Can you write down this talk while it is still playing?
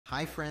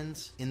Hi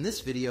friends, in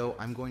this video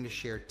I'm going to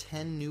share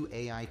 10 new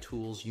AI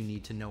tools you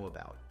need to know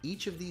about.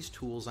 Each of these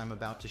tools I'm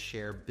about to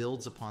share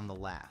builds upon the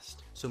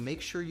last, so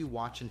make sure you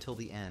watch until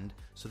the end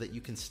so that you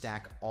can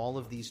stack all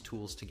of these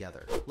tools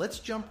together. Let's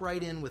jump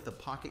right in with the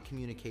Pocket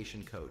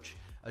Communication Coach,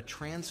 a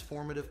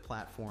transformative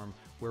platform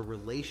where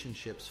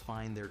relationships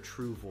find their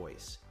true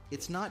voice.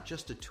 It's not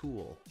just a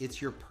tool,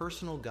 it's your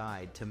personal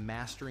guide to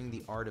mastering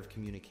the art of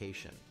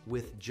communication.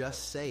 With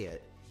Just Say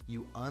It,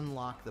 you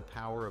unlock the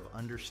power of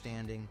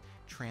understanding,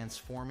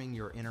 transforming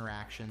your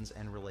interactions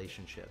and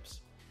relationships.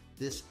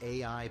 This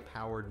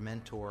AI-powered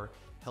mentor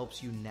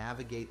helps you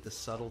navigate the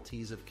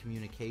subtleties of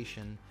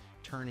communication,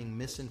 turning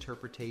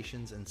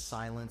misinterpretations and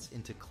silence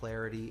into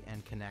clarity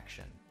and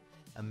connection.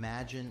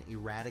 Imagine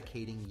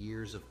eradicating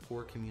years of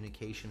poor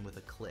communication with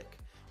a click,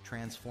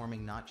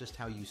 transforming not just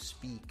how you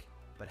speak,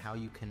 but how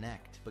you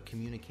connect. But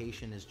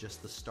communication is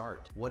just the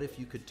start. What if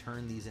you could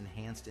turn these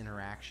enhanced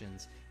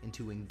interactions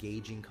into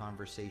engaging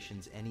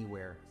conversations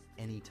anywhere,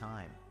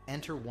 anytime?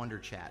 Enter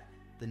WonderChat,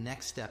 the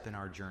next step in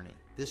our journey.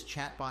 This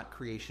chatbot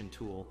creation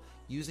tool,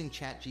 using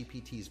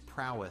ChatGPT's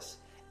prowess,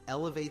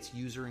 elevates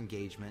user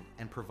engagement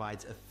and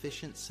provides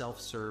efficient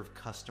self-serve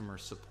customer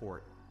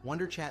support.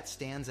 WonderChat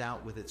stands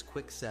out with its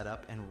quick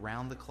setup and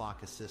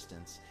round-the-clock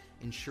assistance,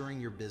 ensuring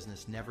your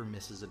business never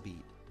misses a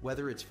beat.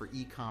 Whether it's for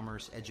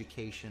e-commerce,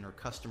 education, or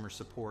customer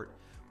support,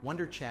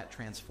 WonderChat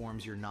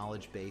transforms your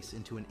knowledge base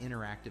into an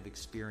interactive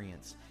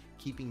experience,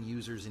 keeping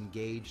users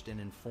engaged and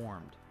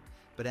informed.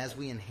 But as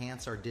we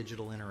enhance our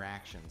digital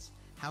interactions,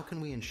 how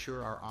can we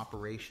ensure our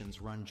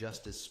operations run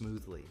just as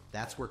smoothly?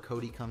 That's where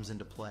Cody comes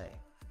into play.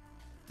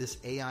 This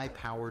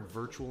AI-powered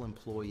virtual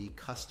employee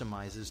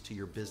customizes to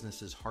your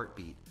business's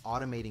heartbeat,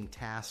 automating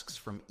tasks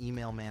from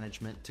email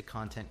management to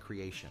content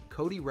creation.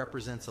 Cody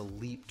represents a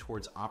leap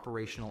towards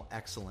operational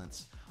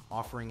excellence,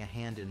 offering a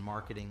hand in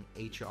marketing,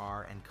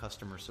 HR, and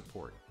customer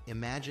support.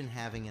 Imagine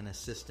having an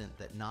assistant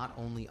that not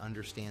only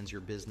understands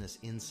your business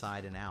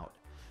inside and out,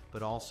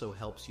 but also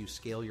helps you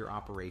scale your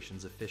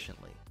operations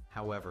efficiently.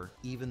 However,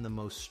 even the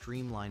most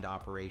streamlined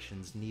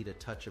operations need a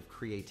touch of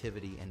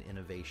creativity and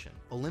innovation.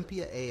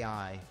 Olympia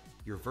AI,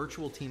 your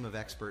virtual team of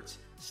experts,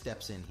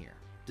 steps in here.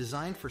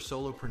 Designed for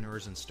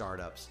solopreneurs and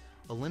startups,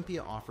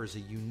 Olympia offers a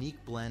unique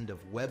blend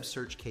of web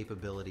search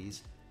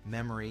capabilities,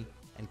 memory,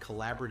 and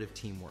collaborative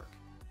teamwork.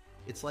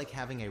 It's like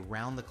having a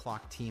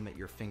round-the-clock team at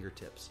your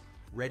fingertips,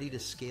 ready to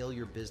scale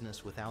your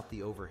business without the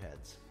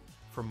overheads.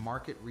 From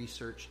market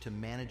research to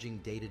managing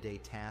day-to-day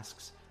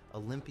tasks,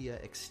 Olympia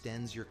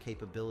extends your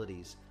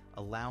capabilities,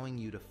 allowing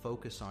you to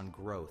focus on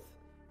growth.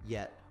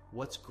 Yet,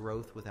 what's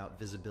growth without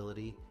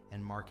visibility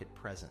and market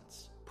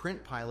presence?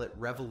 PrintPilot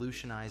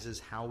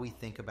revolutionizes how we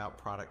think about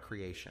product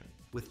creation.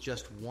 With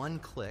just one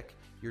click,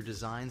 your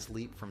designs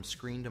leap from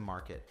screen to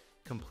market,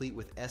 complete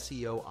with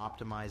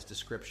SEO-optimized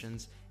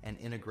descriptions and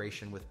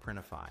integration with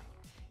Printify.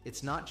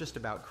 It's not just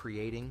about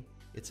creating,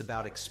 it's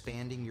about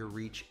expanding your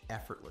reach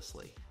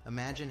effortlessly.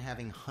 Imagine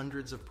having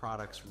hundreds of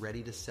products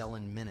ready to sell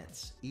in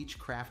minutes, each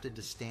crafted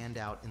to stand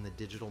out in the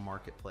digital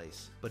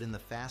marketplace. But in the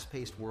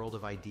fast-paced world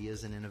of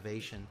ideas and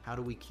innovation, how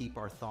do we keep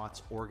our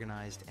thoughts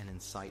organized and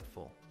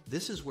insightful?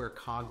 This is where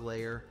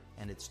CogLayer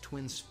and its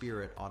twin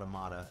spirit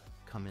Automata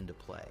come into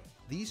play.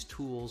 These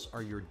tools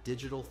are your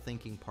digital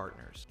thinking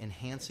partners,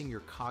 enhancing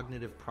your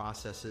cognitive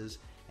processes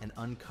and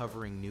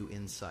uncovering new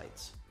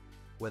insights.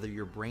 Whether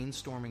you're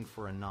brainstorming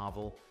for a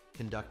novel,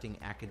 conducting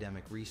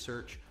academic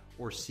research,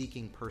 or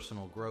seeking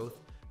personal growth,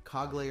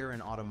 CogLayer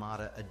and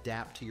Automata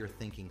adapt to your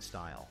thinking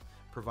style,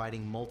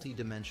 providing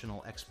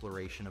multi-dimensional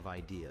exploration of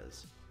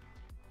ideas.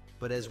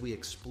 But as we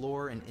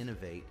explore and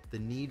innovate, the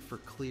need for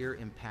clear,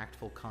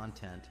 impactful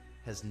content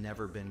has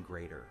never been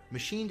greater.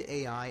 Machined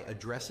AI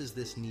addresses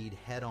this need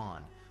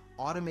head-on,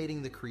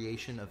 automating the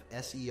creation of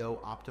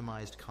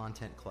SEO-optimized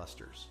content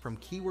clusters. From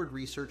keyword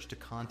research to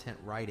content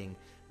writing,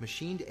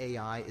 Machined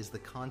AI is the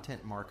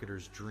content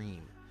marketer's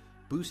dream,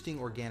 boosting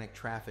organic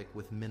traffic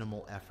with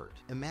minimal effort.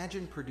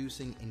 Imagine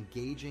producing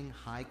engaging,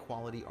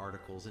 high-quality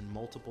articles in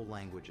multiple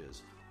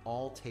languages,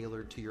 all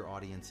tailored to your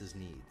audience's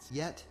needs.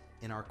 Yet,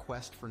 in our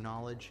quest for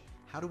knowledge,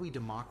 how do we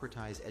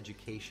democratize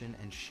education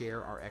and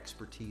share our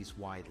expertise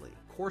widely?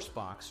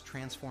 CourseBox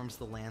transforms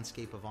the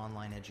landscape of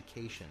online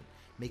education,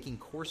 making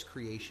course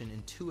creation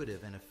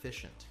intuitive and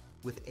efficient.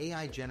 With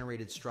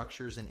AI-generated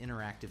structures and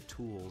interactive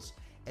tools,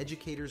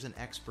 educators and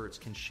experts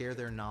can share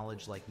their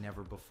knowledge like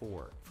never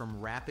before. From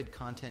rapid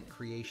content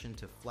creation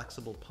to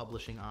flexible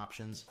publishing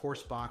options,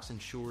 CourseBox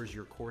ensures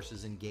your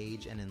courses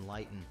engage and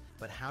enlighten.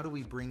 But how do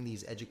we bring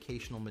these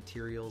educational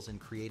materials and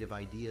creative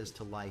ideas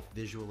to life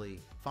visually?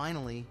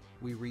 Finally,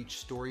 we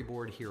reach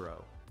Storyboard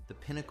Hero, the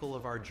pinnacle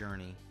of our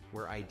journey,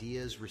 where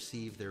ideas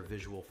receive their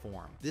visual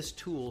form. This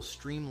tool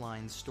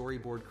streamlines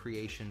storyboard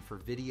creation for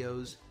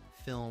videos,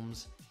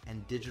 films,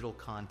 and digital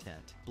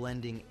content,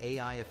 blending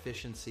AI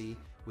efficiency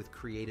with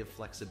creative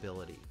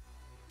flexibility.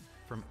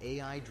 From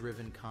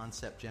AI-driven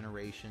concept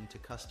generation to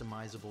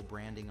customizable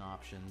branding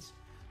options,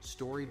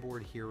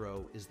 Storyboard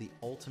Hero is the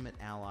ultimate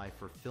ally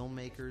for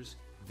filmmakers,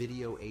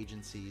 video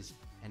agencies,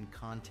 and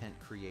content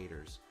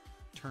creators.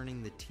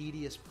 turning the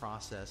tedious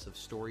process of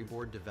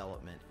storyboard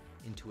development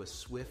into a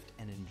swift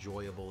and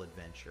enjoyable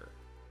adventure.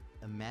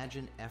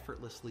 Imagine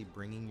effortlessly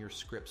bringing your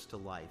scripts to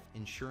life,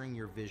 ensuring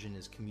your vision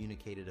is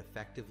communicated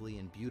effectively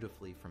and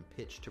beautifully from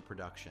pitch to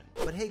production.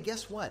 But hey,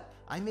 guess what?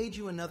 I made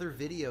you another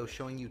video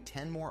showing you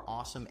 10 more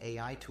awesome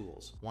AI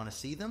tools. Want to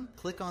see them?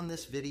 Click on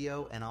this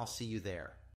video and I'll see you there.